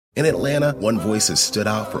In Atlanta, one voice has stood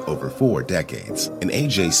out for over 4 decades. An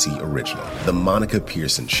AJC original, The Monica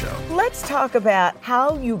Pearson Show. Let's talk about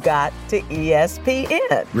how you got to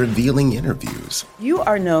ESPN. Revealing interviews. You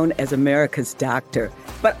are known as America's doctor,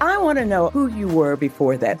 but I want to know who you were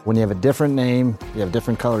before that. When you have a different name, you have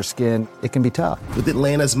different color skin, it can be tough. With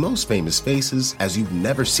Atlanta's most famous faces as you've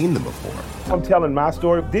never seen them before. I'm telling my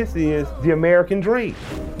story. This is the American dream.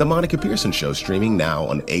 The Monica Pearson Show, streaming now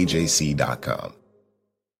on AJC.com.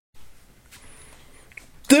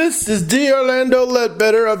 This is D. Orlando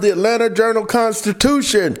Ledbetter of the Atlanta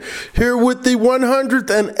Journal-Constitution, here with the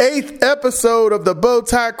 108th episode of the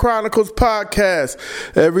Bowtie Chronicles podcast.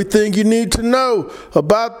 Everything you need to know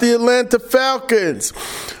about the Atlanta Falcons.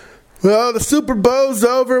 Well, the Super Bowl's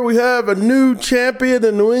over. We have a new champion,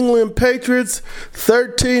 the New England Patriots,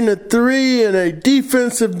 13-3 in a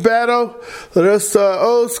defensive battle that us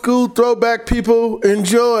old school throwback people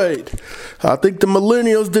enjoyed. I think the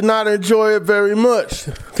millennials did not enjoy it very much.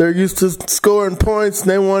 They're used to scoring points and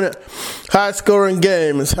they wanted high-scoring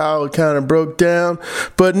game is how it kind of broke down.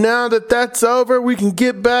 But now that that's over, we can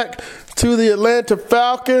get back to the Atlanta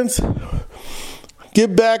Falcons.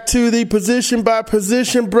 Get back to the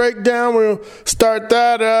position-by-position breakdown. We'll start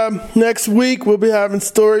that next week. We'll be having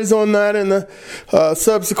stories on that in the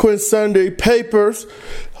subsequent Sunday papers.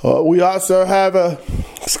 We also have an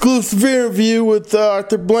exclusive interview with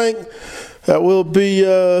Arthur Blank that we'll be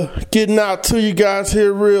getting out to you guys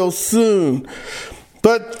here real soon.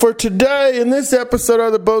 But for today, in this episode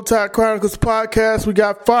of the Bowtie Chronicles podcast, we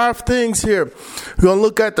got 5 things here. We're going to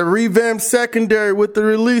look at the revamped secondary with the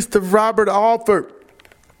release of Robert Alford,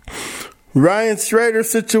 Ryan Schrader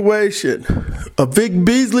situation, a Vic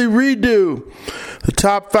Beasley redo, the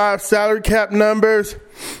top 5 salary cap numbers,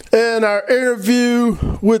 and our interview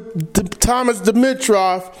with Thomas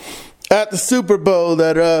Dimitroff at the Super Bowl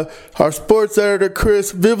that our sports editor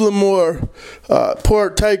Chris Vivlamore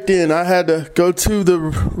partaked in. I had to go to the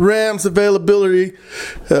Rams availability.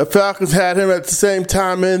 Falcons had him at the same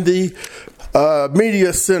time in the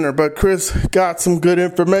media center, but Chris got some good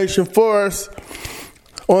information for us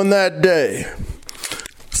on that day.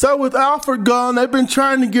 So with Alford gone, they've been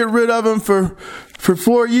trying to get rid of him for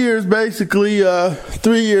 4 years, basically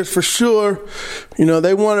 3 years for sure. You know,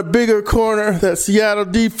 they want a bigger corner. That Seattle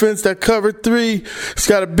defense that covered 3, it's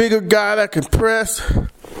got a bigger guy that can press.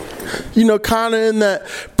 You know, kind of in that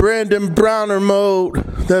Brandon Browner mode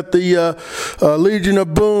that the Legion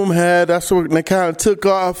of Boom had. That's what they kind of took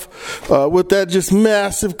off with that just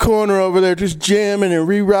massive corner over there, just jamming and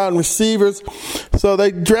rerouting receivers. So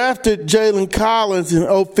they drafted Jalen Collins in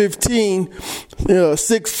 2015,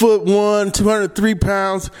 6'1", 203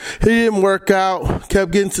 pounds. He didn't work out,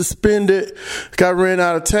 kept getting suspended, got ran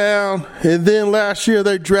out of town. And then last year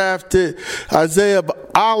they drafted Isiah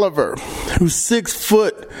Oliver, who's 6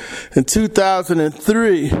 foot in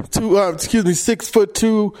 2003, 6 foot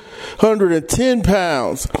 210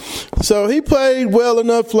 pounds. So he played well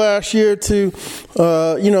enough last year to,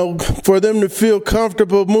 for them to feel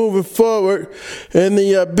comfortable moving forward. And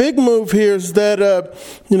the big move here is that,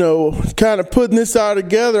 kind of putting this all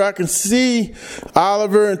together, I can see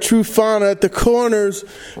Oliver and Trufant at the corners,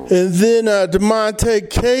 and then DeMonte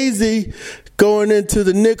Casey going into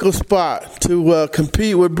the nickel spot to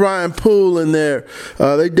compete with Brian Poole in there.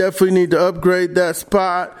 They definitely need to upgrade that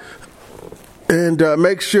spot and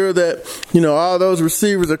make sure that, all those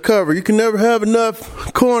receivers are covered. You can never have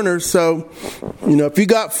enough corners, so, if you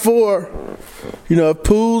got 4, if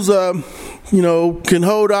Poole's, can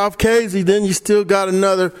hold off Casey, then you still got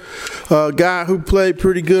another guy who played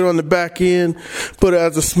pretty good on the back end, but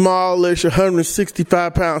as a smallish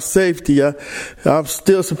 165-pound safety, I'm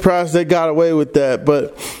still surprised they got away with that,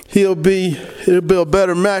 but it'll be a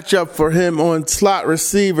better matchup for him on slot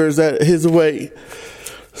receivers at his weight.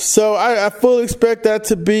 So I fully expect that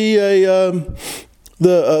to be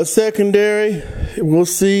the secondary. We'll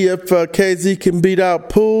see if KZ can beat out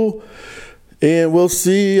Poole. And we'll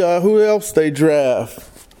see who else they draft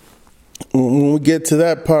when we get to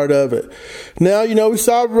that part of it. Now, we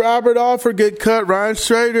saw Robert Alford get cut. Ryan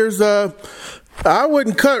Schrader's, I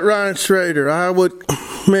wouldn't cut Ryan Schrader. I would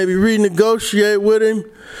maybe renegotiate with him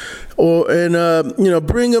and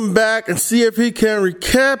bring him back and see if he can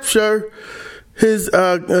recapture his,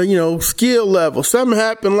 skill level. Something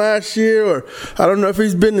happened last year, or I don't know if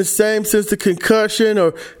he's been the same since the concussion,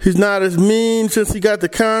 or he's not as mean since he got the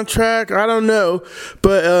contract. I don't know.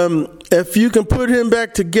 But if you can put him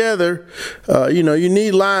back together, you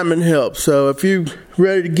need lineman help. So if you're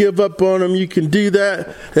ready to give up on him, you can do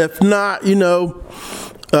that. If not,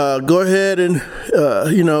 go ahead and,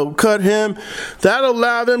 cut him. That'll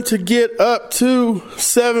allow them to get up to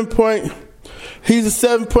He's a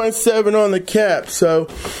 7.7 on the cap. So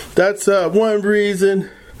that's one reason,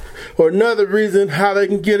 or another reason how they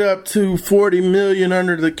can get up to $40 million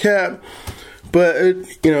under the cap. But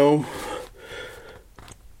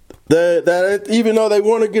that even though they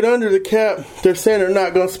want to get under the cap, they're saying they're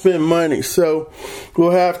not going to spend money. So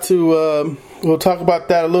we'll have to we'll talk about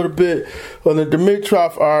that a little bit on the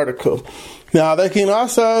Dimitroff article. Now they can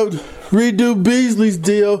also redo Beasley's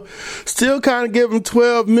deal, still kind of give him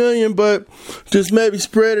 $12 million, but just maybe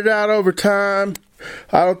spread it out over time.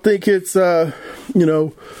 I don't think it's that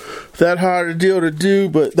hard a deal to do,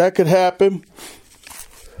 but that could happen.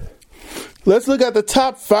 Let's look at the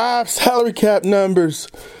top 5 salary cap numbers.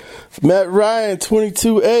 Matt Ryan,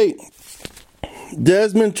 22.8.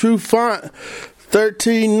 Desmond Trufant,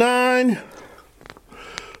 13.9.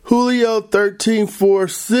 Julio,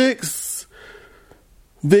 13.46.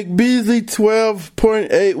 Vic Beasley,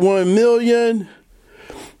 $12.81 million.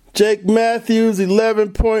 Jake Matthews,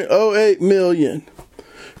 $11.08 million.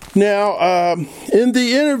 Now, in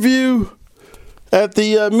the interview at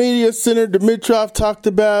the Media Center, Dimitroff talked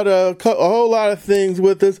about a whole lot of things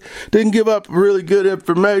with us. Didn't give up really good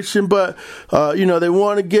information, but, they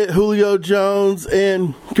want to get Julio Jones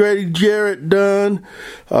and Grady Jarrett done.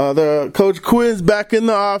 The Coach Quinn's back in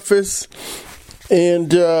the office,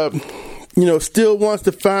 and, still wants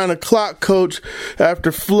to find a clock coach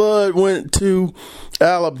after Flood went to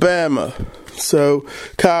Alabama. So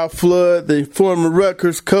Kyle Flood, the former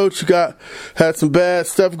Rutgers coach, had some bad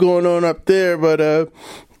stuff going on up there, but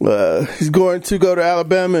he's going to go to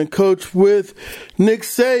Alabama and coach with Nick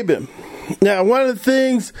Saban. Now, one of the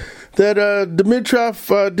things that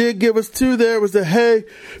Dimitroff did give us too there was that, hey,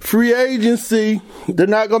 free agency, they're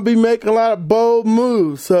not going to be making a lot of bold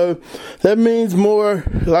moves. So that means more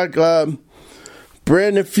like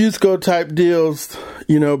Brandon Fusco type deals.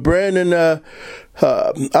 Brandon, I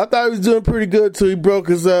thought he was doing pretty good till he broke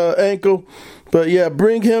his ankle. But yeah,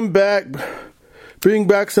 bring him back, bring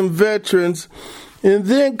back some veterans. And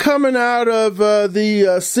then coming out of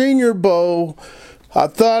the Senior Bowl, I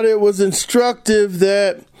thought it was instructive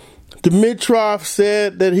that Dimitroff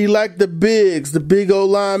said that he liked the bigs, the big O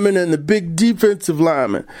linemen and the big defensive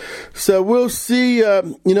linemen. So we'll see,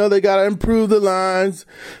 they got to improve the lines,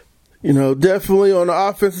 definitely on the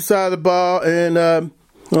offensive side of the ball, and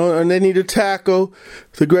they need to tackle.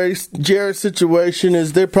 The Grady Jarrett situation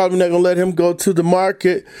is they're probably not going to let him go to the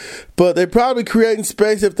market, but they're probably creating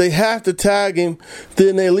space. If they have to tag him,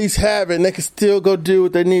 then they at least have it, and they can still go do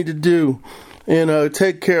what they need to do and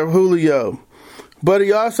take care of Julio. But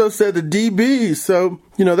he also said the DBs, so,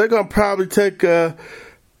 they're going to probably take,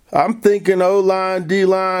 I'm thinking O-line,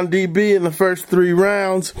 D-line, DB in the first 3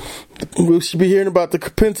 rounds. We should be hearing about the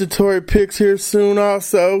compensatory picks here soon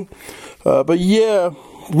also. But yeah,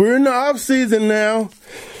 we're in the off season now.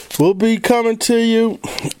 We'll be coming to you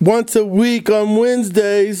once a week on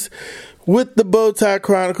Wednesdays with the Bowtie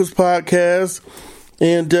Chronicles podcast.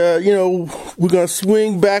 And, we're going to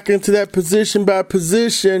swing back into that position by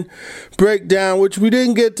position breakdown, which we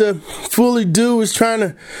didn't get to fully do. Was trying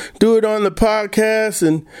to do it on the podcast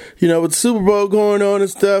and, with Super Bowl going on and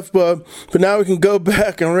stuff. But now we can go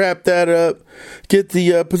back and wrap that up, get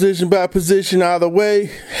the position by position out of the way,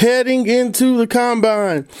 heading into the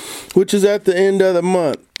Combine, which is at the end of the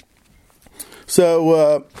month.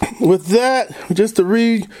 So with that, just to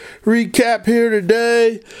recap here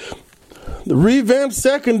today, the revamped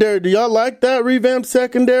secondary. Do y'all like that revamped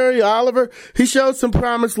secondary? Oliver, he showed some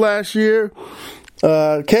promise last year.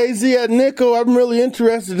 KZ at nickel, I'm really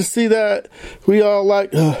interested to see that. We all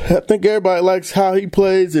like, I think everybody likes how he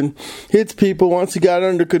plays and hits people once he got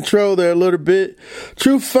under control there a little bit.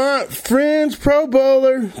 Trufant, fringe Pro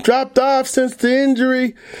Bowler, dropped off since the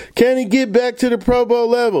injury. Can he get back to the Pro Bowl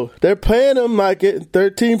level? They're paying him like it,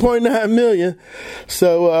 $13.9 million.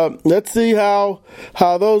 So let's see how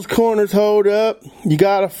those corners hold up. You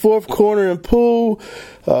got a 4th corner in Poole.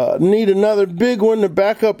 Need another big one to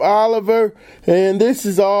back up Oliver. And this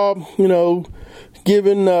is all,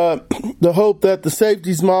 given the hope that the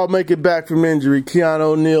safeties all make it back from injury, Keanu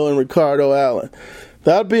O'Neal and Ricardo Allen.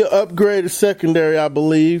 That'll be an upgrade of secondary, I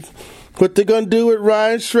believe. What they're going to do with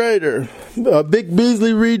Ryan Schrader. Big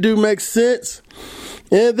Beasley redo makes sense.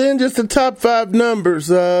 And then just the top 5 numbers.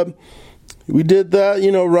 We did that,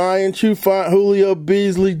 Ryan, Trufant, Julio,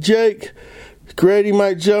 Beasley, Jake. Grady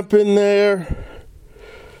might jump in there.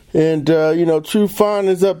 And, Trufant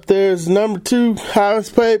is up there as number 2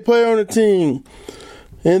 highest paid player on the team.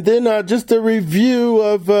 And then just a review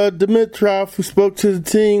of Dimitroff, who spoke to the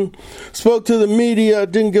team, spoke to the media,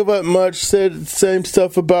 didn't give up much, said the same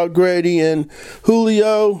stuff about Grady and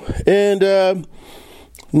Julio. And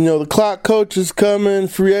You know, the clock coach is coming,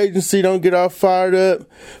 free agency, don't get all fired up,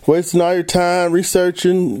 wasting all your time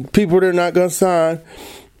researching people they're not going to sign.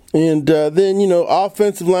 And then, you know,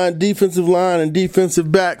 offensive line, defensive line, and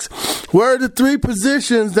defensive backs were the three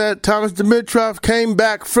positions that Thomas Dimitroff came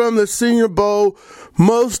back from the Senior Bowl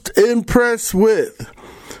most impressed with.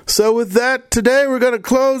 So with that, today we're going to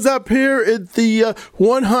close up here at the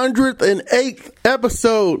 108th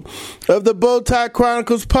episode of the Bowtie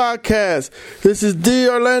Chronicles podcast. This is D.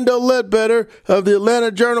 Orlando Ledbetter of the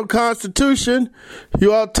Atlanta Journal-Constitution.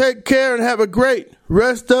 You all take care and have a great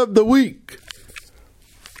rest of the week.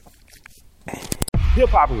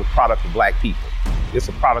 Hip-hop is a product of black people. It's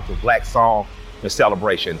a product of black song and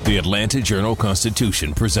celebration. The Atlanta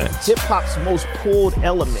Journal-Constitution presents hip-hop's most pulled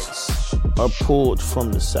elements are pulled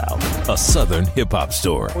from the South. A Southern hip-hop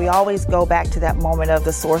story. We always go back to that moment of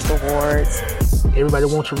the Source Awards. Everybody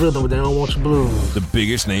wants your rhythm, but they don't want your blues. The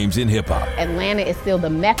biggest names in hip-hop. Atlanta is still the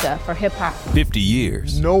mecca for hip-hop. 50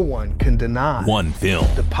 years. No one can deny one film.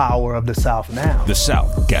 The power of the South now. The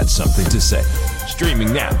South got something to say.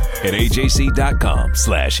 Streaming now at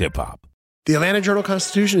ajc.com/hiphop. The Atlanta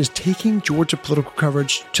Journal-Constitution is taking Georgia political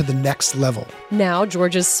coverage to the next level. Now,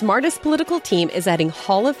 Georgia's smartest political team is adding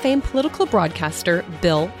Hall of Fame political broadcaster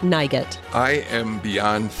Bill Nigut. I am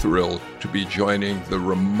beyond thrilled to be joining the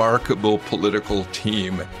remarkable political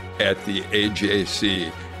team at the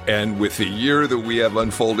AJC. And with the year that we have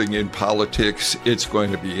unfolding in politics, it's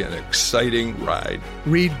going to be an exciting ride.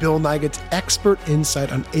 Read Bill Nigut's expert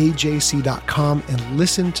insight on AJC.com and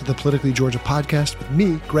listen to the Politically Georgia podcast with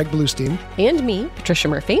me, Greg Bluestein. And me, Patricia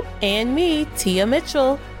Murphy. And me, Tia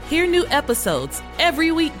Mitchell. Hear new episodes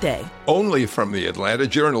every weekday. Only from the Atlanta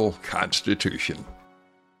Journal-Constitution.